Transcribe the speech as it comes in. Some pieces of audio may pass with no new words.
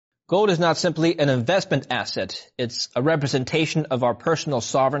Gold is not simply an investment asset. It's a representation of our personal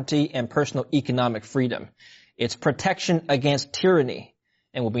sovereignty and personal economic freedom. It's protection against tyranny,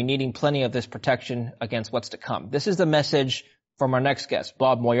 and we'll be needing plenty of this protection against what's to come. This is the message from our next guest,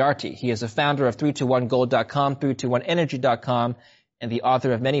 Bob Moriarty. He is the founder of 321gold.com, 321energy.com, and the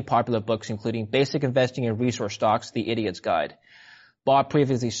author of many popular books, including Basic Investing in Resource Stocks, The Idiot's Guide. Bob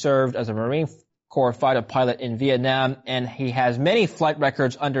previously served as a Marine Corps fighter pilot in Vietnam, and he has many flight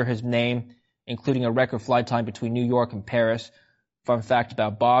records under his name, including a record flight time between New York and Paris. Fun fact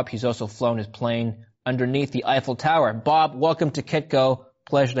about Bob, he's also flown his plane underneath the Eiffel Tower. Bob, welcome to Kitco.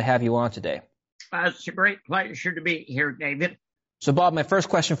 Pleasure to have you on today. It's a great pleasure to be here, David. So, Bob, my first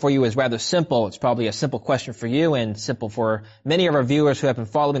question for you is rather simple. It's probably a simple question for you and simple for many of our viewers who have been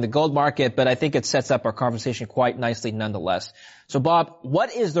following the gold market, but I think it sets up our conversation quite nicely nonetheless. So, Bob,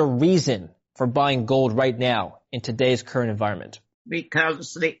 what is the reason for buying gold right now in today's current environment?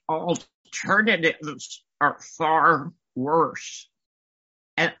 Because the alternatives are far worse.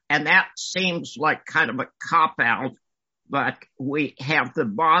 And that seems like kind of a cop-out, but we have the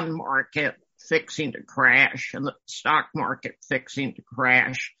bond market fixing to crash and the stock market fixing to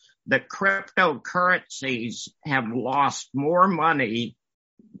crash. The cryptocurrencies have lost more money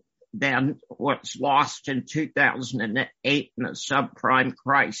than what's lost in 2008 in the subprime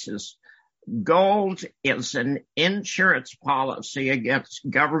crisis. Gold is an insurance policy against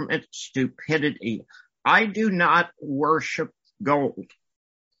government stupidity. I do not worship gold.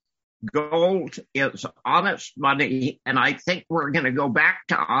 Gold is honest money, and I think we're going to go back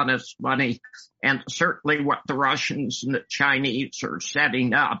to honest money, and certainly what the Russians and the Chinese are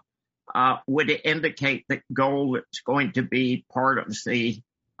setting up would indicate that gold is going to be part of the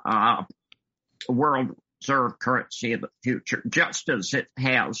world reserve currency of the future, just as it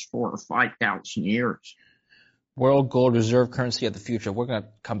has for 5,000 years. World gold reserve currency of the future. We're going to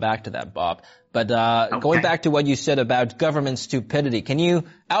come back to that, Bob. But Going back to what you said about government stupidity, can you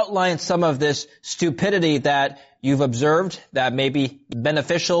outline some of this stupidity that you've observed that may be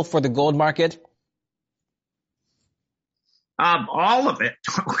beneficial for the gold market? All of it.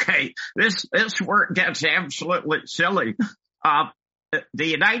 Okay. This where it gets absolutely silly. The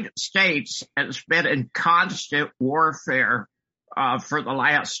United States has been in constant warfare for the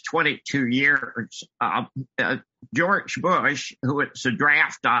last 22 years. George Bush, who was a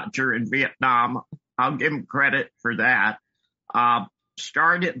draft dodger in Vietnam, I'll give him credit for that,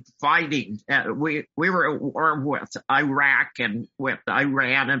 started fighting. We were at war with Iraq and with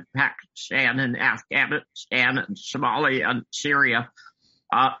Iran and Pakistan and Afghanistan and Somalia and Syria.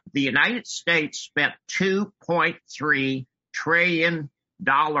 The United States spent $2.3 trillion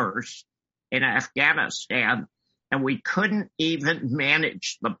in Afghanistan, and we couldn't even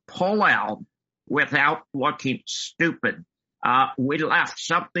manage the pullout without looking stupid. We left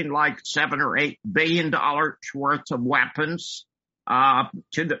something like $7 or $8 billion worth of weapons to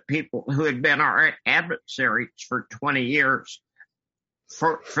the people who had been our adversaries for 20 years.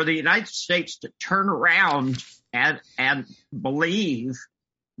 For the United States to turn around and believe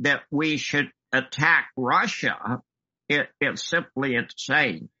that we should attack Russia, it's simply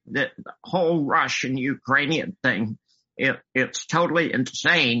insane. The whole Russian-Ukrainian thing, it's totally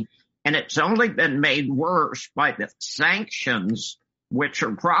insane. And it's only been made worse by the sanctions, which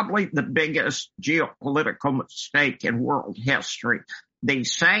are probably the biggest geopolitical mistake in world history.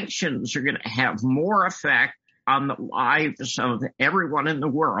 These sanctions are going to have more effect on the lives of everyone in the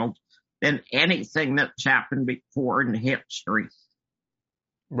world than anything that's happened before in history.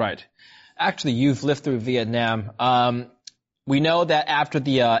 Right. Actually, you've lived through Vietnam. We know that after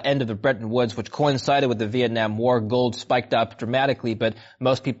the end of the Bretton Woods, which coincided with the Vietnam War, gold spiked up dramatically, but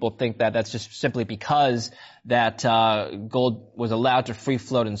most people think that that's just simply because that gold was allowed to free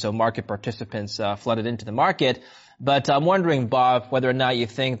float, and so market participants flooded into the market. But I'm wondering, Bob, whether or not you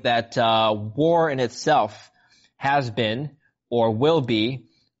think that war in itself has been or will be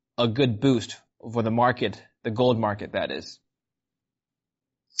a good boost for the market, the gold market, that is.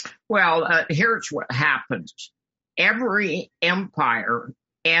 Well, here's what happens. Every empire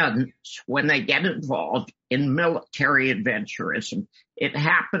ends when they get involved in military adventurism. It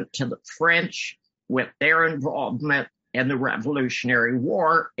happened to the French with their involvement in the Revolutionary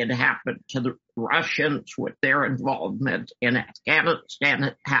War. It happened to the Russians with their involvement in Afghanistan.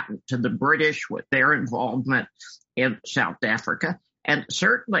 It happened to the British with their involvement in South Africa. And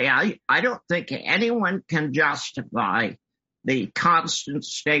certainly, I don't think anyone can justify the constant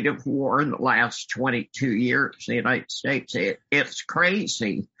state of war in the last 22 years in the United States. It's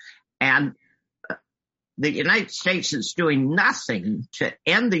crazy. And the United States is doing nothing to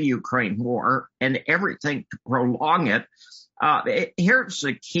end the Ukraine war and everything to prolong it. Here's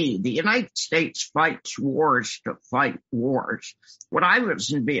the key. The United States fights wars to fight wars. When I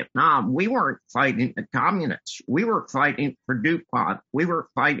was in Vietnam, we weren't fighting the communists. We were fighting for DuPont. We were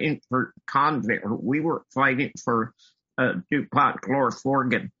fighting for Convair. We were fighting for DuPont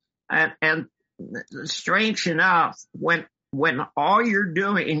chloroforming. And strange enough, when all you're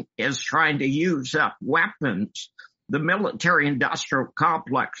doing is trying to use up weapons, the military industrial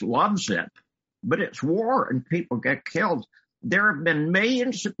complex loves it, but it's war and people get killed. There have been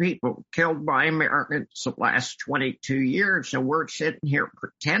millions of people killed by Americans the last 22 years, and we're sitting here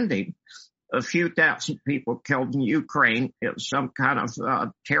pretending a few thousand people killed in Ukraine is some kind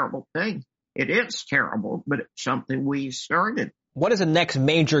of terrible thing. It is terrible, but it's something we started. What is the next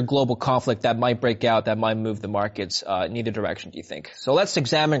major global conflict that might break out, that might move the markets in either direction, do you think? So let's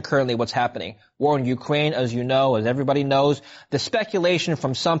examine currently what's happening. War in Ukraine, as you know, as everybody knows. The speculation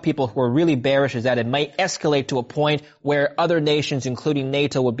from some people who are really bearish is that it might escalate to a point where other nations, including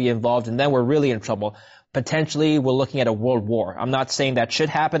NATO, would be involved, and then we're really in trouble. Potentially, we're looking at a world war. I'm not saying that should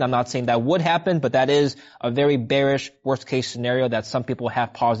happen. I'm not saying that would happen, but that is a very bearish worst-case scenario that some people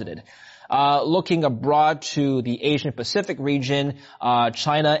have posited. Looking abroad to the Asian Pacific region,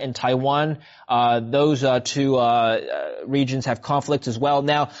 China and Taiwan, those two regions have conflicts as well.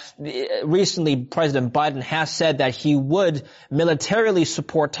 Now, recently President Biden has said that he would militarily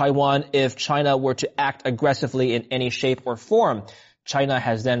support Taiwan if China were to act aggressively in any shape or form. China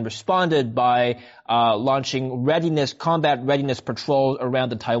has then responded by launching combat readiness patrols around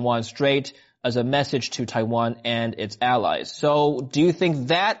the Taiwan Strait as a message to Taiwan and its allies. So do you think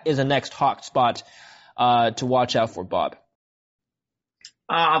that is a next hot spot to watch out for, Bob?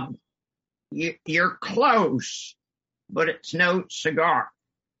 You're close, but it's no cigar.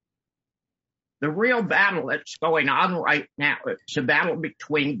 The real battle that's going on right now, it's a battle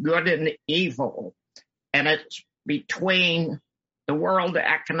between good and evil, and it's between the World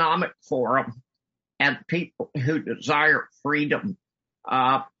Economic Forum and people who desire freedom.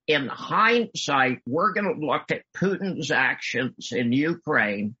 In hindsight, we're going to look at Putin's actions in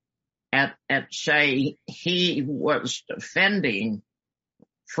Ukraine and say he was defending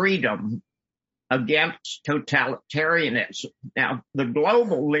freedom against totalitarianism. Now, the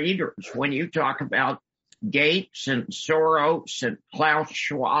global leaders, when you talk about Gates and Soros and Klaus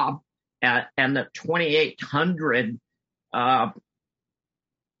Schwab and the 2,800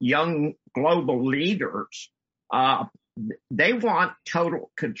 young global leaders, they want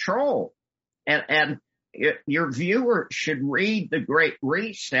total control. And your viewers should read The Great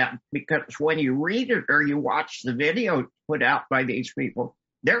Reset, because when you read it or you watch the video put out by these people,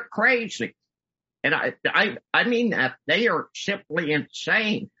 they're crazy. And I mean that. They are simply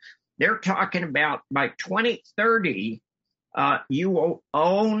insane. They're talking about by 2030, you will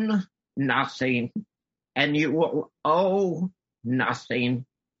own nothing and you will owe nothing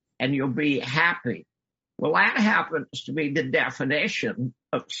and you'll be happy. Well, that happens to be the definition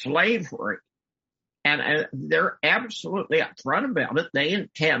of slavery. And they're absolutely upfront about it. They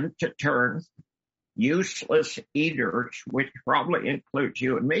intend to turn useless eaters, which probably includes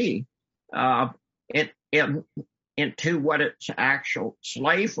you and me, into what is actual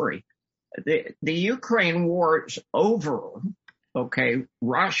slavery. The Ukraine war is over. Okay,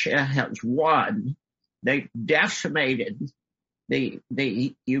 Russia has won. They decimated the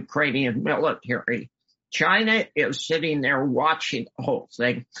Ukrainian military. China is sitting there watching the whole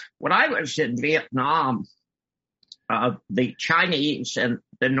thing. When I was in Vietnam, the Chinese and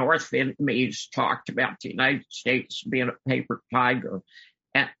the North Vietnamese talked about the United States being a paper tiger,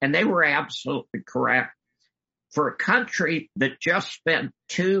 and they were absolutely correct. For a country that just spent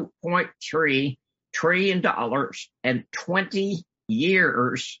 $2.3 trillion and 20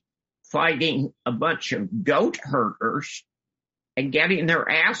 years fighting a bunch of goat herders and getting their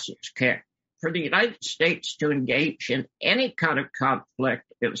asses kicked, for the United States to engage in any kind of conflict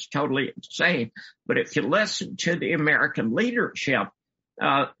is totally insane. But if you listen to the American leadership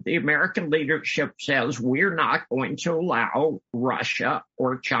says we're not going to allow Russia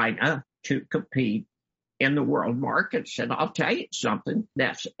or China to compete in the world markets. And I'll tell you something,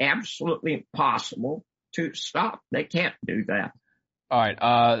 that's absolutely impossible to stop. They can't do that. All right.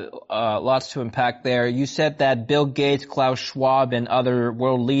 Lots to unpack there. You said that Bill Gates, Klaus Schwab, and other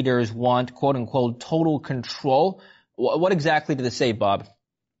world leaders want, quote unquote, total control. What exactly did they say, Bob?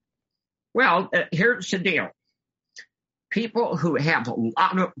 Well, here's the deal. People who have a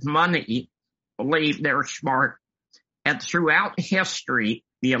lot of money believe they're smart. And throughout history,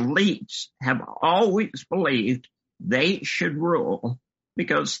 the elites have always believed they should rule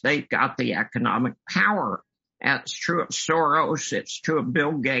because they've got the economic power. And it's true of Soros. It's true of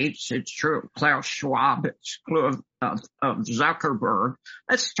Bill Gates. It's true of Klaus Schwab. It's true of Zuckerberg.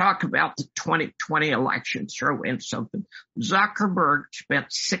 Let's talk about the 2020 election. Throw in something. Zuckerberg spent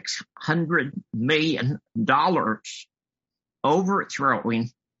 $600 million overthrowing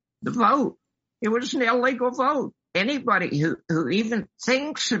the vote. It was an illegal vote. Anybody who even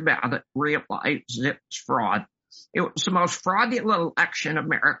thinks about it realizes it's fraud. It was the most fraudulent election in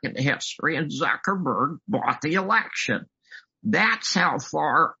American history, and Zuckerberg bought the election. That's how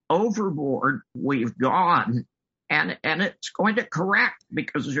far overboard we've gone. And it's going to correct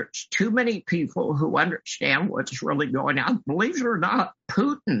because there's too many people who understand what's really going on. Believe it or not,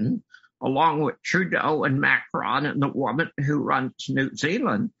 Putin, along with Trudeau and Macron and the woman who runs New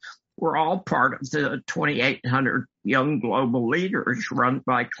Zealand, were all part of the 2,800 young global leaders run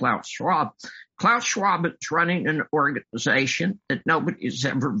by Klaus Schwab. Klaus Schwab is running an organization that nobody's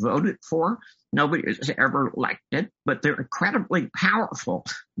ever voted for, nobody has ever elected, but they're incredibly powerful.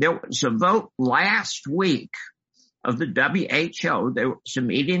 There was a vote last week of the WHO. There was a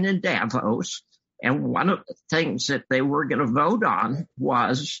meeting in Davos, and one of the things that they were going to vote on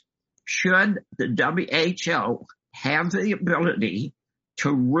was, should the WHO have the ability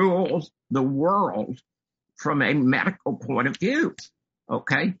to rule the world from a medical point of view?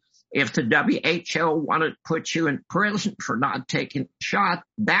 Okay. If the WHO wanted to put you in prison for not taking a shot,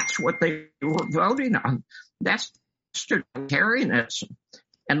 that's what they were voting on. That's totalitarianism.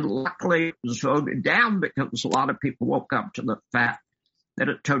 And luckily it was voted down because a lot of people woke up to the fact that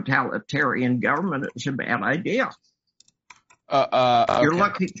a totalitarian government is a bad idea. Okay. You're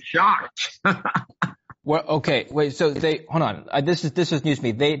looking shocked. Well, okay, wait, so hold on. This is news to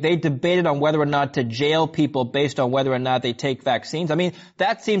me. They debated on whether or not to jail people based on whether or not they take vaccines. I mean,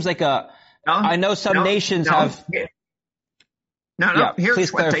 that seems like I know some nations have. No, here's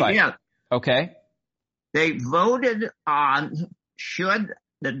please what clarify. they did. Okay. They voted on should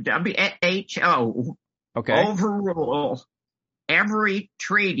the WHO overrule every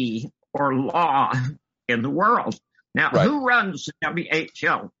treaty or law in the world. Now, Who runs the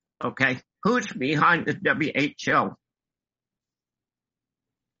WHO? Okay. Who's behind the WHO?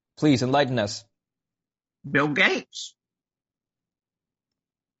 Please enlighten us. Bill Gates.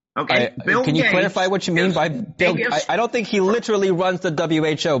 Okay. Bill can you Gates clarify what you mean by Bill? I don't think he literally runs the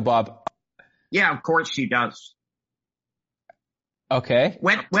WHO, Bob. Yeah, of course he does. Okay.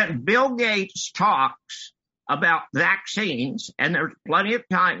 When Bill Gates talks about vaccines, and there's plenty of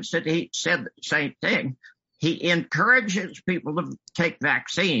times that he said the same thing, he encourages people to take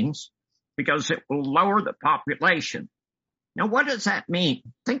vaccines because it will lower the population. Now, what does that mean?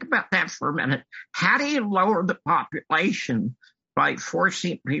 Think about that for a minute. How do you lower the population by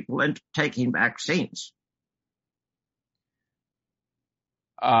forcing people into taking vaccines?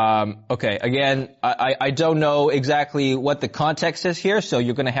 Okay. Again, I don't know exactly what the context is here, so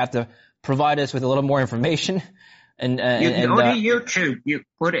you're going to have to provide us with a little more information. And you can go to YouTube. You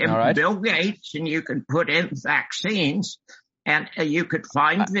put in Bill Gates, and you can put in vaccines, and you could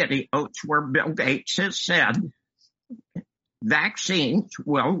find videos where Bill Gates has said vaccines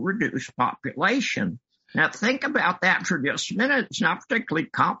will reduce population. Now, think about that for just a minute. It's not particularly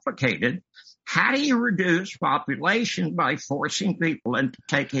complicated. How do you reduce population by forcing people into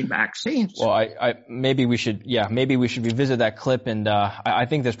taking vaccines? Well, maybe we should revisit that clip, and I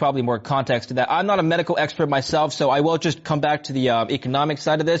think there's probably more context to that. I'm not a medical expert myself, so I will just come back to the economic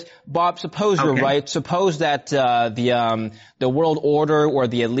side of this. Bob, suppose you're right. Suppose that the world order or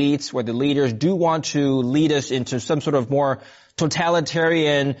the elites or the leaders do want to lead us into some sort of more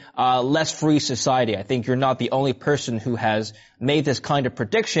totalitarian, less free society. I think you're not the only person who has made this kind of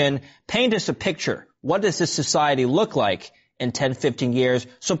prediction. Paint us a picture. What does this society look like in 10, 15 years?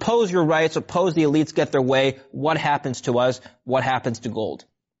 Suppose you're right. Suppose the elites get their way. What happens to us? What happens to gold?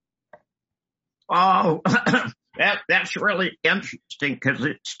 Oh, that's really interesting because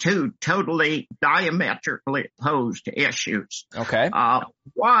it's two totally diametrically opposed issues. Okay.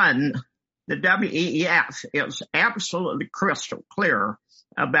 One, the WEF is absolutely crystal clear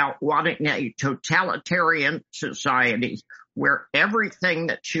about wanting a totalitarian society where everything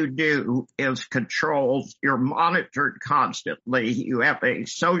that you do is controlled, you're monitored constantly, you have a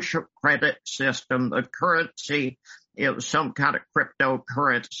social credit system, the currency is some kind of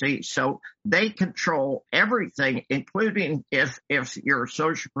cryptocurrency, so they control everything, including if your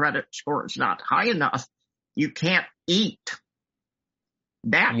social credit score is not high enough, you can't eat.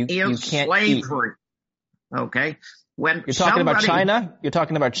 That is slavery. Eat. Okay. When you're talking about China? You're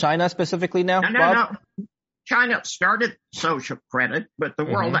talking about China specifically now? No. China started social credit, but the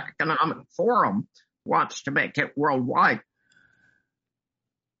World Economic Forum wants to make it worldwide.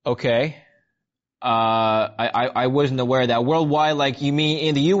 Okay. I wasn't aware of that. Worldwide, like you mean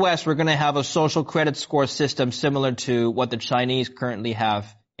in the U.S., we're going to have a social credit score system similar to what the Chinese currently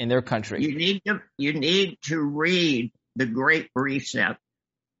have in their country. You need to read The Great Reset.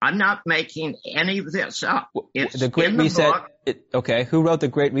 I'm not making any of this up. It's the Great in the Reset. book. Okay, who wrote The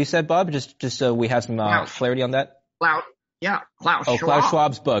Great Reset, Bob? Just so we have some clarity on that. Klaus Schwab. Klaus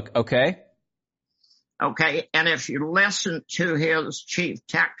Schwab's book. Okay. Okay, and if you listen to his chief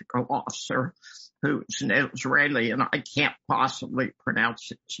technical officer, who's an Israeli, and I can't possibly pronounce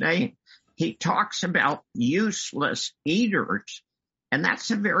his name, he talks about useless eaters, and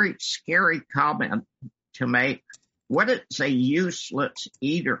that's a very scary comment to make. What is a useless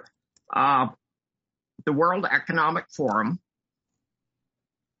eater? The World Economic Forum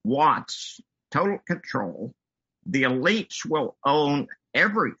wants total control. The elites will own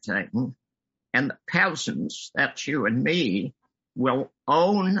everything, and the peasants, that's you and me, will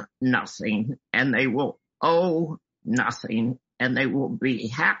own nothing, and they will owe nothing, and they will be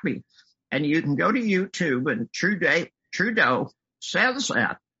happy. And you can go to YouTube, and Trudeau says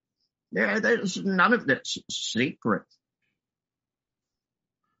that. There's none of this secret.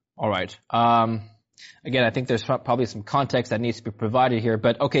 All right. Again, I think there's probably some context that needs to be provided here.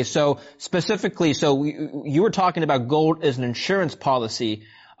 But okay, so specifically, you were talking about gold as an insurance policy.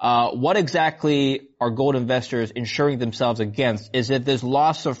 What exactly are gold investors insuring themselves against? Is it this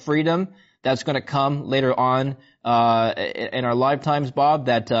loss of freedom that's going to come later on in our lifetimes, Bob,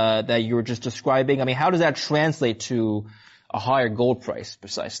 that you were just describing? I mean, how does that translate to a higher gold price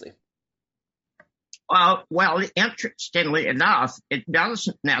precisely? Well, interestingly enough, it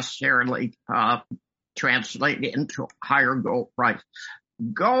doesn't necessarily translate into a higher gold price.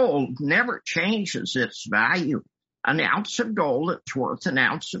 Gold never changes its value. An ounce of gold, it's worth an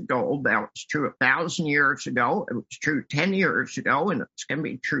ounce of gold. That was true 1,000 years ago. It was true 10 years ago, and it's going to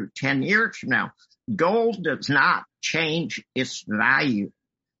be true 10 years from now. Gold does not change its value.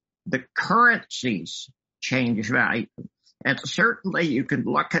 The currencies change value. And certainly you can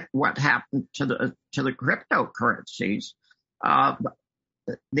look at what happened to the cryptocurrencies.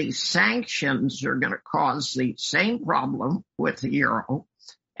 The sanctions are going to cause the same problem with the euro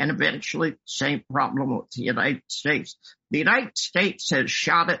and eventually the same problem with the United States. The United States has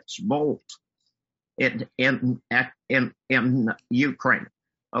shot its bolt in Ukraine.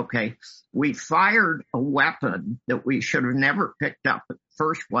 Okay. We fired a weapon that we should have never picked up in the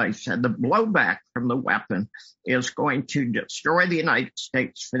first place, and the blowback from the weapon is going to destroy the United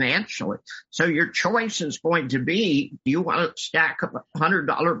States financially. So your choice is going to be, do you want to stack up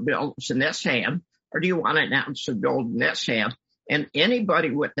 $100 bills in this hand, or do you want an ounce of gold in this hand? And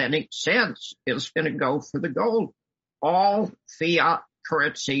anybody with any sense is going to go for the gold. All fiat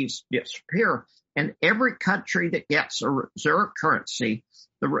currencies disappear. And every country that gets a reserve currency,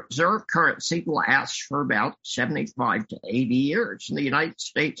 the reserve currency lasts for about 75 to 80 years. And the United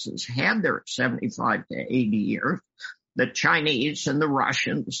States has had their 75 to 80 years. The Chinese and the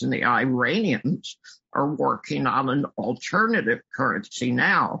Russians and the Iranians are working on an alternative currency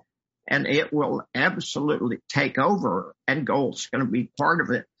now, and it will absolutely take over, and gold's going to be part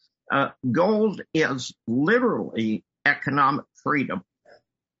of it. Gold is literally economic freedom.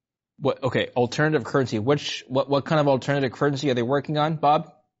 Okay, alternative currency. What kind of alternative currency are they working on,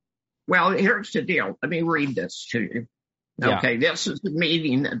 Bob? Well, here's the deal. Let me read this to you. Okay, This is the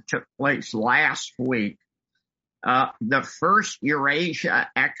meeting that took place last week. The first Eurasia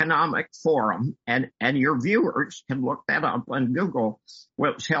Economic Forum, and your viewers can look that up on Google,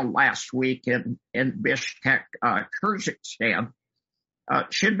 was held last week in Bishkek, Kyrgyzstan.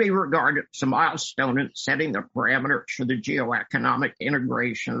 Should be regarded as a milestone in setting the parameters for the geoeconomic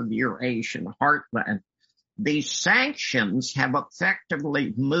integration of the Eurasian heartland. These sanctions have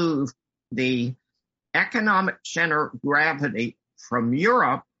effectively moved the economic center of gravity from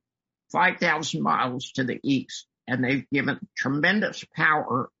Europe 5,000 miles to the east, and they've given tremendous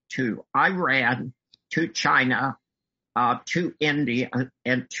power to Iran, to China, to India,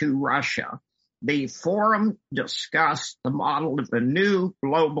 and to Russia. The forum discussed the model of a new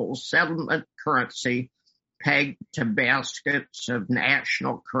global settlement currency pegged to baskets of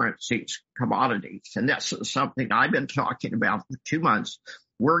national currencies, commodities. And this is something I've been talking about for 2 months.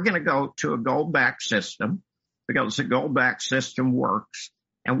 We're going to go to a gold-backed system because the gold-backed system works,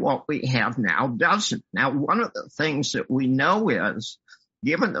 and what we have now doesn't. Now, one of the things that we know is,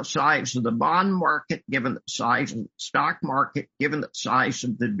 given the size of the bond market, given the size of the stock market, given the size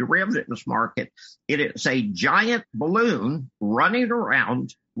of the derivatives market, it is a giant balloon running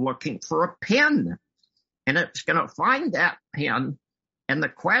around looking for a pin. And it's going to find that pin. And the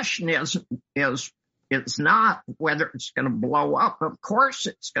question is not whether it's going to blow up. Of course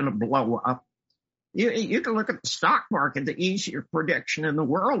it's going to blow up. You can look at the stock market. The easier prediction in the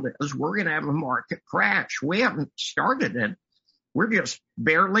world is we're going to have a market crash. We haven't started it. We're just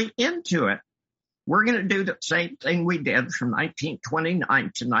barely into it. We're going to do the same thing we did from 1929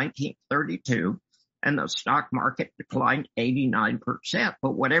 to 1932, and the stock market declined 89%.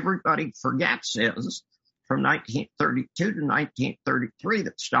 But what everybody forgets is from 1932 to 1933,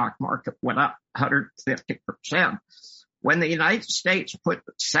 the stock market went up 150%. When the United States put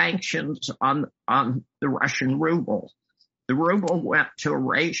sanctions on the Russian ruble, the ruble went to a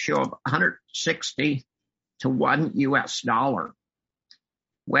ratio of 160 to $1 US.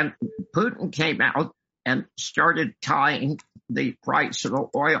 When Putin came out and started tying the price of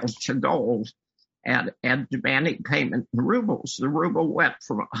oil to gold and demanding payment in rubles, the ruble went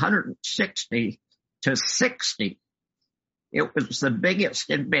from 160 to 60. It was the biggest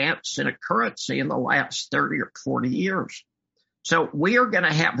advance in a currency in the last 30 or 40 years. So we are going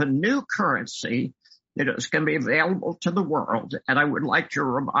to have a new currency that is going to be available to the world. And I would like to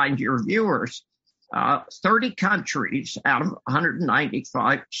remind your viewers, 30 countries out of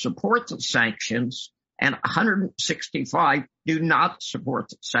 195 support the sanctions, and 165 do not support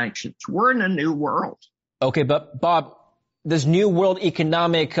the sanctions. We're in a new world. Okay, but Bob, this new world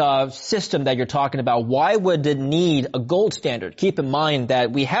economic system that you're talking about, why would it need a gold standard? Keep in mind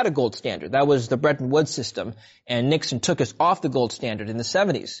that we had a gold standard. That was the Bretton Woods system, and Nixon took us off the gold standard in the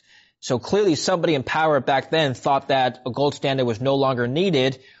 70s. So clearly somebody in power back then thought that a gold standard was no longer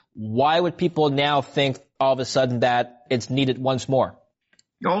needed. Why would people now think all of a sudden that it's needed once more?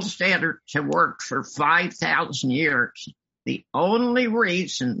 Gold standards have worked for 5,000 years. The only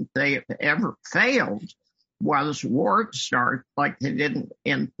reason they have ever failed was war start like they did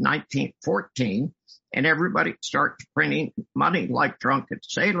in 1914, and everybody started printing money like drunken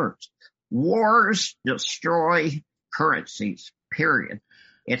sailors. Wars destroy currencies, period.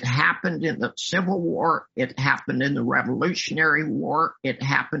 It happened in the Civil War. It happened in the Revolutionary War. It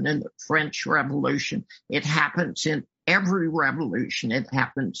happened in the French Revolution. It happens in every revolution. It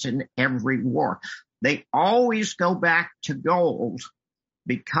happens in every war. They always go back to gold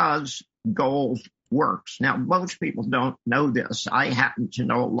because gold works. Now, most people don't know this. I happen to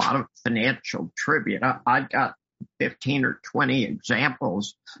know a lot of financial trivia. I've got 15 or 20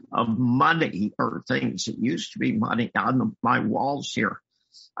 examples of money or things that used to be money on my walls here.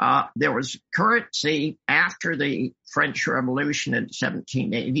 There was currency after the French Revolution in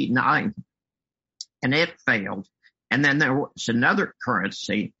 1789, and it failed. And then there was another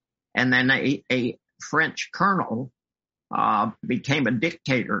currency, and then a French colonel became a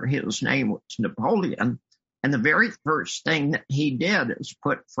dictator. His name was Napoleon. And the very first thing that he did is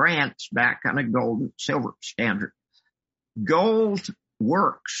put France back on a gold and silver standard. Gold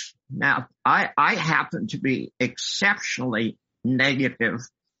works. Now, I happen to be exceptionally negative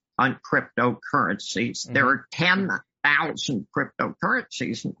on cryptocurrencies. There are 10,000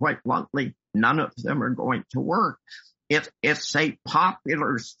 cryptocurrencies, and quite bluntly, none of them are going to work. It's a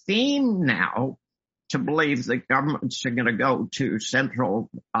popular theme now to believe that governments are going to go to central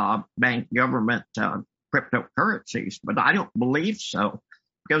bank government cryptocurrencies, but I don't believe so,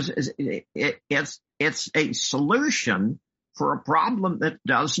 because it's a solution for a problem that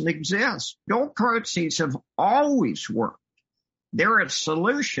doesn't exist. Gold currencies have always worked. They're a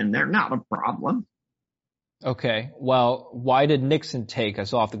solution. They're not a problem. Okay. Well, why did Nixon take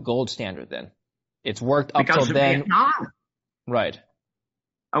us off the gold standard then? It's worked up because till then. Vietnam. Right.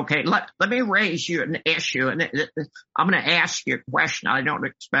 Okay. Let me raise you an issue, and I'm going to ask you a question I don't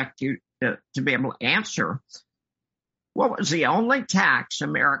expect you to be able to answer. What was the only tax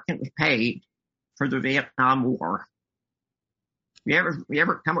Americans paid for the Vietnam War? You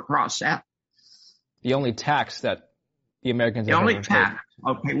ever come across that? The only tax that the Americans The have only ever tax.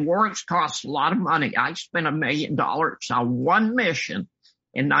 paid. Okay, wars cost a lot of money. I spent $1 million on one mission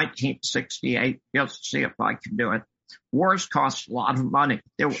in 1968 just to see if I could do it. Wars cost a lot of money.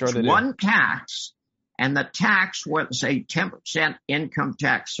 There was one tax, and the tax was a 10% income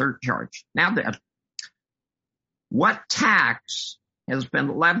tax surcharge. Now then, what tax has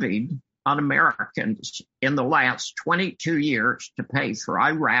been levied on Americans in the last 22 years to pay for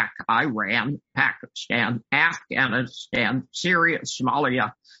Iraq, Iran, Pakistan, Afghanistan, Syria,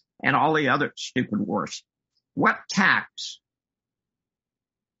 Somalia, and all the other stupid wars? What tax?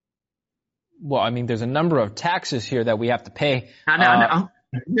 Well, I mean, there's a number of taxes here that we have to pay. No.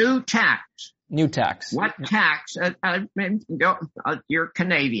 New tax. New tax. What tax? You're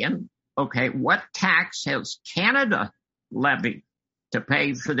Canadian. Okay. What tax has Canada levied to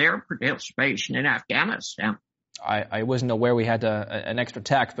pay for their participation in Afghanistan? I wasn't aware we had an extra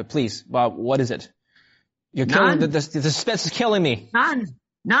tax, but please, Bob, what is it? You're killing the suspense is killing me.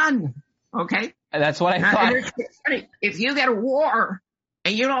 None. Okay. That's what I Now, thought. and it's funny, if you get a war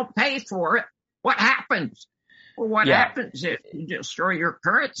and you don't pay for it, what happens? Well, what Yeah. happens if you destroy your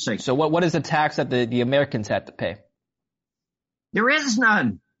currency? So what is the tax that the Americans had to pay? There is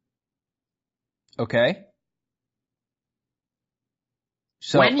none. Okay.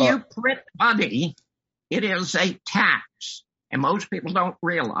 So When you print money, it is a tax. And most people don't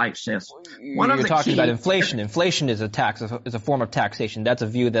realize this. One of you're the talking key- about inflation. Inflation is a tax, is a form of taxation. That's a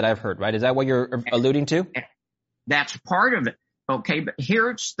view that I've heard, right? Is that what you're alluding to? That's part of it. Okay, but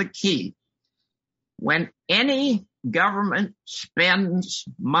here's the key. When any government spends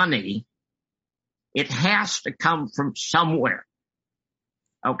money, it has to come from somewhere.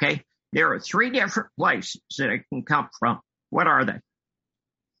 Okay? There are three different places that it can come from. What are they?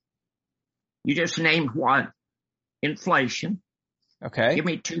 You just named one. Inflation. Okay. Give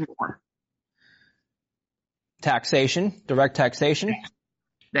me two more. Taxation, direct taxation,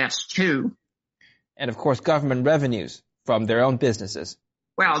 That's two. and of course government revenues from their own businesses.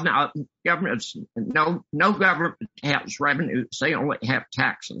 Well, now, governments, no government has revenues. They only have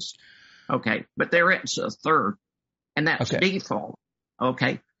taxes. Okay. But there is a third, and that's Okay. default.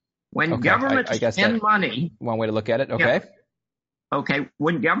 Okay. When Okay, governments I guess spend that- money, One way to look at it. Okay. okay,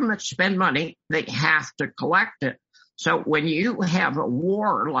 when governments spend money, they have to collect it. So when you have a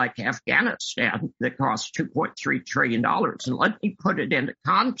war like Afghanistan that costs $2.3 trillion, and let me put it into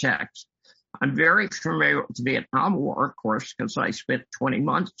context, I'm very familiar with the Vietnam War, of course, because I spent 20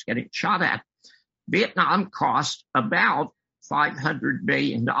 months getting shot at. Vietnam cost about $500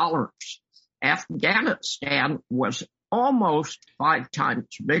 billion. Afghanistan was almost 5 times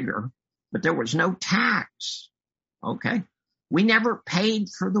bigger, but there was no tax. Okay. We never paid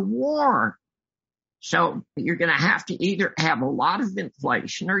for the war. So you're going to have to either have a lot of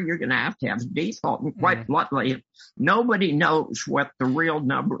inflation or you're going to have default. And quite bluntly, nobody knows what the real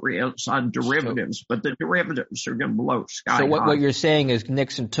number is on derivatives, but the derivatives are going to blow sky So high. what you're saying is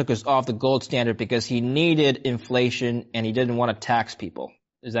Nixon took us off the gold standard because he needed inflation and he didn't want to tax people.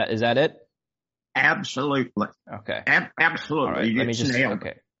 Is that it? Absolutely. Okay. Absolutely. All right. You Let me just. nailed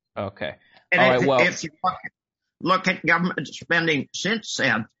it. Okay. And All right. Well. if you look at government spending since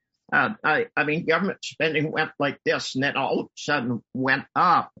then, I mean, government spending went like this, and then all of a sudden went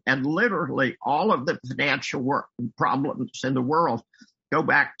up, and literally all of the financial problems in the world go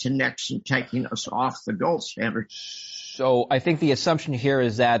back to Nixon taking us off the gold standard. So I think the assumption here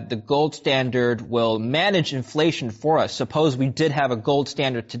is that the gold standard will manage inflation for us. Suppose we did have a gold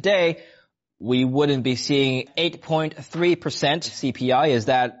standard today, we wouldn't be seeing 8.3% CPI.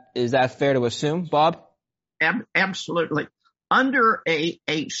 Is that fair to assume, Bob? Absolutely. Under a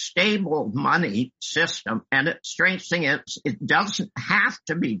stable money system, and the strange thing is, it doesn't have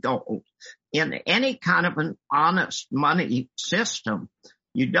to be gold. In any kind of an honest money system,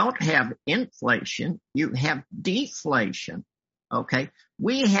 you don't have inflation, you have deflation. Okay.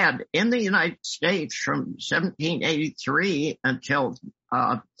 We had in the United States from 1783 until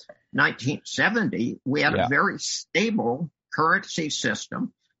 1970, we had a very stable currency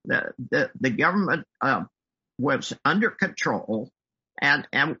system. The government was under control, and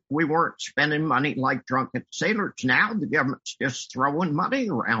we weren't spending money like drunken sailors. Now the government's just throwing money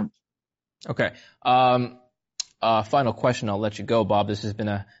around. Okay. Final question. I'll let you go, Bob. This has been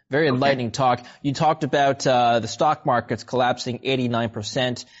a very enlightening talk. You talked about the stock markets collapsing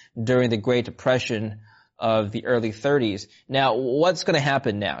 89% during the Great Depression of the early 30s. Now, what's going to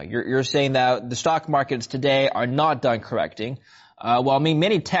happen now? You're saying that the stock markets today are not done correcting. Well, I mean,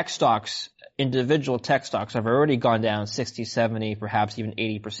 many tech stocks, individual tech stocks have already gone down 60, 70, perhaps even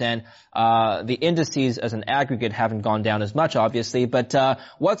 80%. The indices as an aggregate haven't gone down as much, obviously, but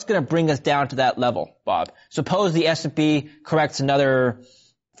what's going to bring us down to that level, Bob? Suppose the S&P corrects another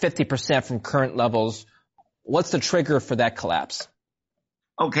 50% from current levels. What's the trigger for that collapse?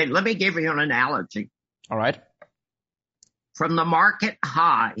 Okay, let me give you an analogy. All right. From the market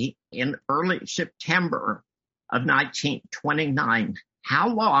high in early September of 1929, how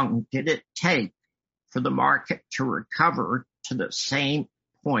long did it take for the market to recover to the same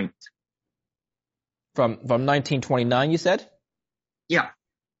point? From 1929, you said? Yeah.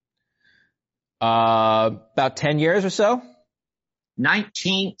 About 10 years or so?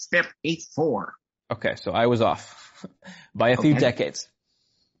 1954. Okay, so I was off by a few decades.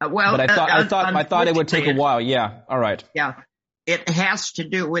 Well, but I thought it would take a while. Yeah. All right. Yeah. It has to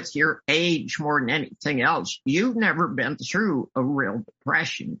do with your age more than anything else. You've never been through a real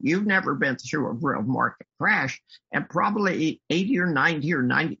depression. You've never been through a real market crash. And probably 80 or 90 or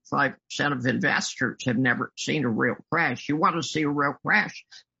 95% of investors have never seen a real crash. You want to see a real crash?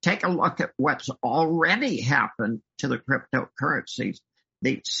 Take a look at what's already happened to the cryptocurrencies.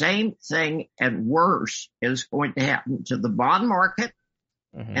 The same thing and worse is going to happen to the bond market,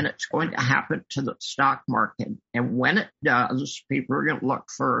 and it's going to happen to the stock market. And when it does, people are going to look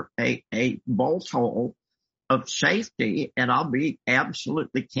for a bolt hole of safety. And I'll be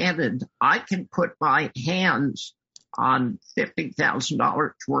absolutely candid. I can put my hands on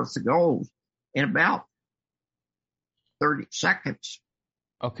 $50,000 worth of gold in about 30 seconds.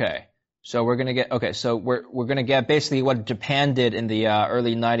 Okay. So we're going to get basically what Japan did in the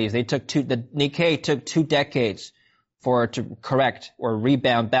early 90s. The Nikkei took 2 decades for it to correct or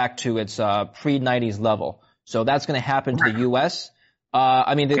rebound back to its pre-90s level. So that's going to happen to the U.S.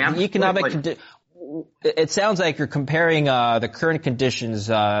 I mean, the economic it sounds like you're comparing the current conditions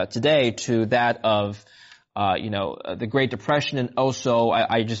today to that of the Great Depression, and also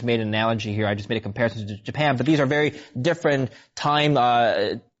I just made an analogy here. I just made a comparison to Japan, but these are very different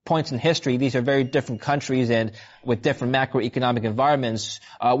time points in history. These are very different countries and with different macroeconomic environments.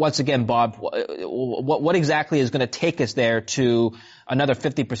 Once again, Bob, what exactly is going to take us there to another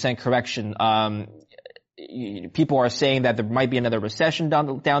 50% correction? People are saying that there might be another recession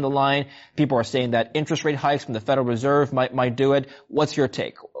down the line. People are saying that interest rate hikes from the Federal Reserve might do it. What's your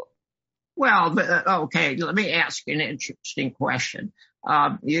take? Well, okay, let me ask you an interesting question.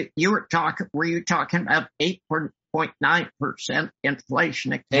 Were you talking about 8.9%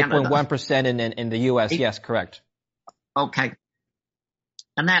 inflation in Canada? 8.1% in the U.S., yes, correct. Okay.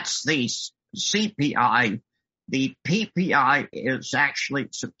 And that's the CPI. The PPI is actually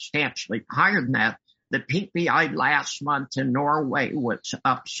substantially higher than that. The PPI last month in Norway was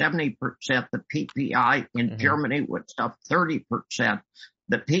up 70%. The PPI in Germany was up 30%.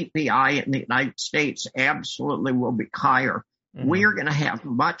 The PPI in the United States absolutely will be higher. We are going to have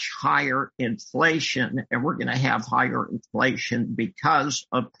much higher inflation, and we're going to have higher inflation because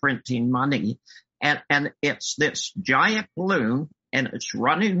of printing money. And it's this giant balloon, and it's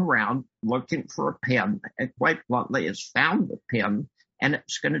running around looking for a pin. And quite bluntly, it's found the pin, and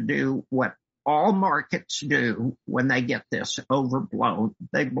it's going to do what all markets do when they get this overblown.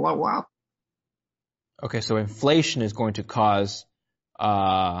 They blow up. Okay, so inflation is going to cause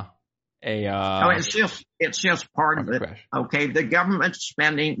no, it's just part of it. Okay, the government's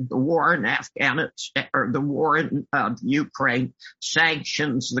spending, the war in Afghanistan or the war in Ukraine,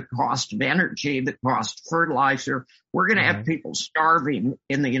 sanctions, the cost of energy, the cost of fertilizer. We're going to have people starving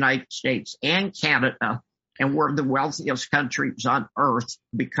in the United States and Canada, and we're the wealthiest countries on earth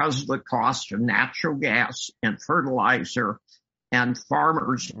because of the cost of natural gas and fertilizer and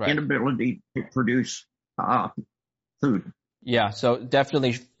farmers' inability to produce food. Yeah, so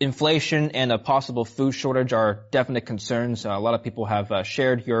definitely inflation and a possible food shortage are definite concerns. A lot of people have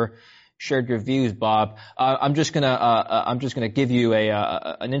shared your views, Bob. I'm just gonna give you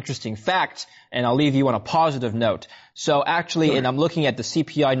an interesting fact, and I'll leave you on a positive note. So actually, and I'm looking at the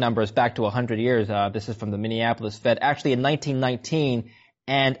CPI numbers back to 100 years. This is from the Minneapolis Fed. Actually, in 1919,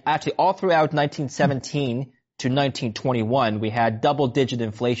 and actually all throughout 1917 to 1921, we had double-digit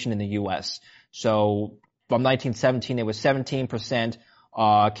inflation in the U.S. So from 1917, it was 17%,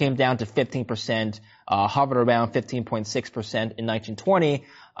 came down to 15%, hovered around 15.6% in 1920,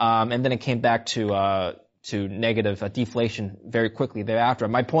 and then it came back to negative deflation very quickly thereafter.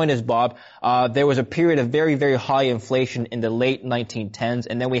 My point is, Bob, there was a period of very, very high inflation in the late 1910s,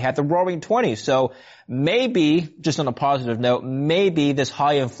 and then we had the Roaring '20s. So maybe, just on a positive note, maybe this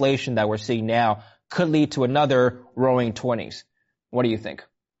high inflation that we're seeing now could lead to another Roaring '20s. What do you think?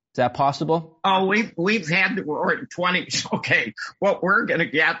 Is that possible? Oh, we've had the Roaring '20s. Okay. What we're going to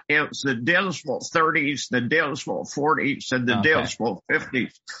get is the dismal 30s, the dismal 40s, and the dismal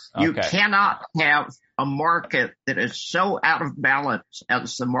 50s. You cannot have a market that is so out of balance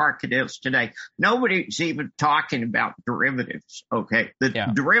as the market is today. Nobody's even talking about derivatives. Okay.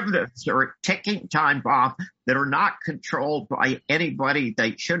 The derivatives are a ticking time bomb that are not controlled by anybody.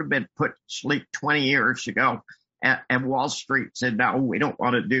 They should have been put to sleep 20 years ago. And Wall Street said, no, we don't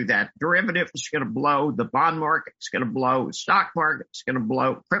want to do that. Derivatives is going to blow. The bond market's going to blow. The stock market's going to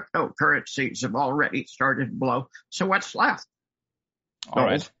blow. Cryptocurrencies have already started to blow. So what's left? All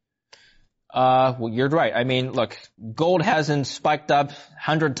right. Well, you're right. I mean, look, gold hasn't spiked up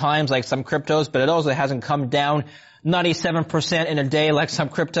 100 times like some cryptos, but it also hasn't come down 97% in a day like some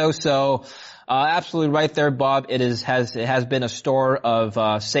cryptos. So absolutely right there, Bob. It has been a store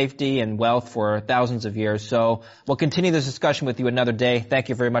of safety and wealth for thousands of years. So we'll continue this discussion with you another day. Thank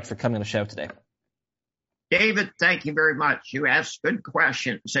you very much for coming on the show today. David, thank you very much. You asked good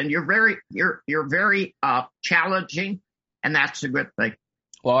questions, and you're very challenging, and that's a good thing.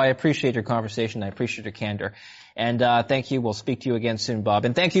 Well, I appreciate your conversation. I appreciate your candor. And thank you. We'll speak to you again soon, Bob.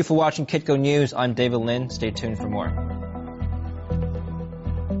 And thank you for watching Kitco News. I'm David Lin. Stay tuned for more.